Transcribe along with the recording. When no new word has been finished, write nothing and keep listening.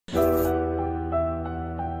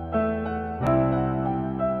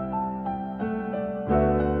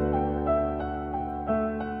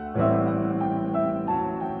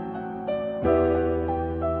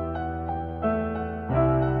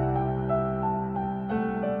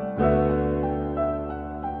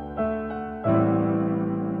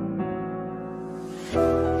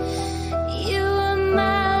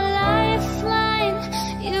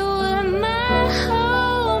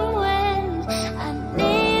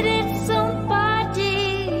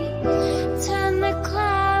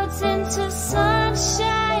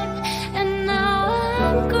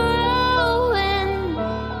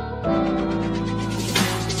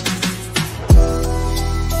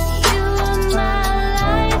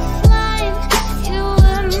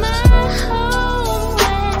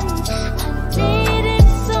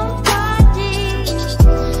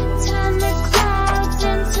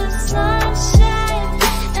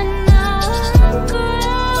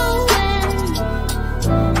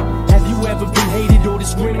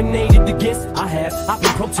times I've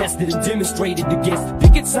been protested and demonstrated against.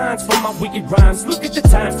 Picket signs for my wicked rhymes. Look at the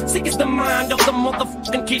times, sick is the mind of the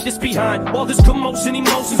motherfucking kid that's behind. All this commotion,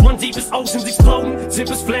 emotions run deep as oceans exploding.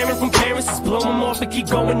 Zippers flaring from parents, just blow them off and keep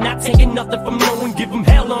going. Not taking nothing from no one, give them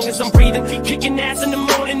hell long as I'm breathing. Keep kicking ass in the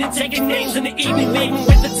morning and taking names in the evening. Leaving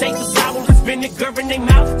with the taste of sour and vinegar in their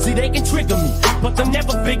mouth. See, they can trigger me, but they'll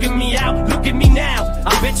never figure me out. Look at me now,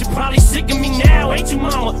 I bet you're probably sick of me now. Ain't you,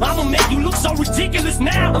 mama? I'ma make you look so ridiculous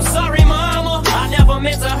now. I'm sorry, mama, I never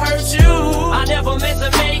meant to hurt you. I never meant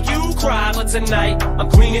to make you cry, but tonight I'm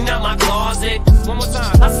cleaning out my closet. One more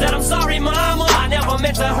time. I said I'm sorry, mama, I never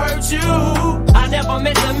meant to hurt you. I never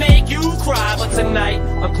meant to make you cry, but tonight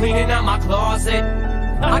I'm cleaning out my closet.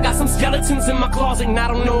 I got some skeletons in my closet, and I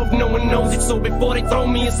don't know if no one knows it. So before they throw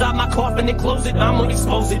me inside my coffin and close it, I'ma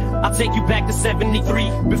expose it. I'll take you back to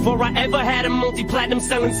 73, before I ever had a multi-platinum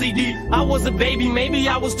selling CD. I was a baby, maybe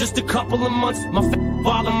I was just a couple of months. My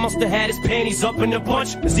father must have had his panties up in a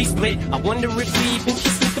bunch. As he split, I wonder if he even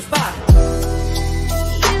kissed Mr. Five.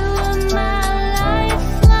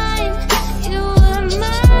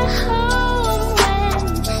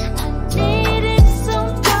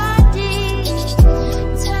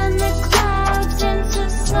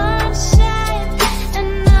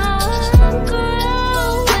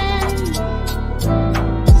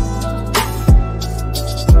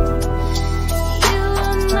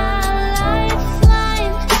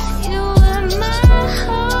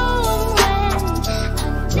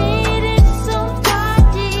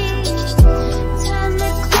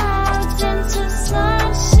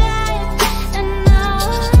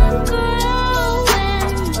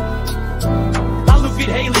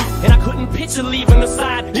 Leaving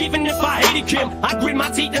aside, even if I hated Kim, I grit my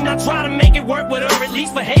teeth and I try to make it work with her. At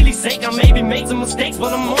least for Haley's sake, I maybe made some mistakes,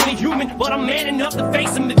 but I'm only human. But I'm man enough to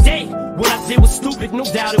face them today. What I did was stupid, no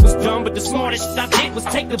doubt it was dumb, but the smartest shit I did was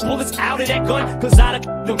take the bullets out of that gun. Cause I'd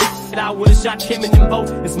have I would've shot Kim and them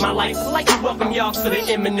both. It's my life, I'd like to welcome y'all to the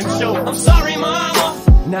Eminem Show. I'm sorry, mama.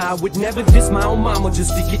 Nah, I would never diss my own mama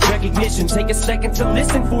just to get recognition. Take a second to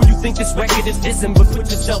listen, fool, you think this record is dissing, but put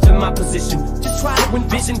yourself in my position. Just try to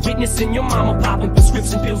envision witnessing your mama popping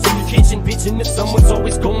prescription pills in your kitchen, bitching if someone's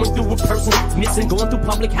always going through a person missing, going through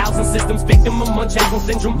public housing systems, victim of Munchausen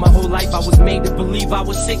syndrome. My whole life I was made to believe I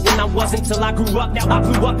was sick when I wasn't till I grew up. Now I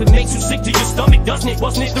blew up, it makes you sick to your stomach, doesn't it?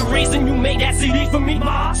 Wasn't it the reason you made that CD for me,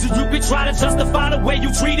 ma? So you could try to justify the way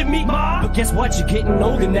you treated me, ma? But guess what, you're getting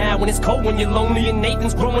older now, when it's cold, when you're lonely, and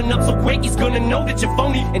Nathan's growing up so quick, he's gonna know that you're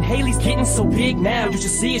phony. And Haley's getting so big now, you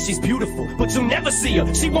should see her, she's beautiful, but you'll never see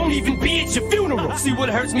her, she won't even be at your funeral. See, what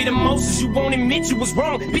hurts me the most is you won't admit you was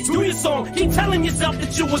wrong. Bitch, do your song, keep telling yourself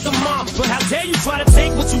that you was a mom, but how dare you try to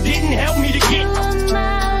take what you didn't help me to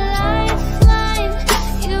get.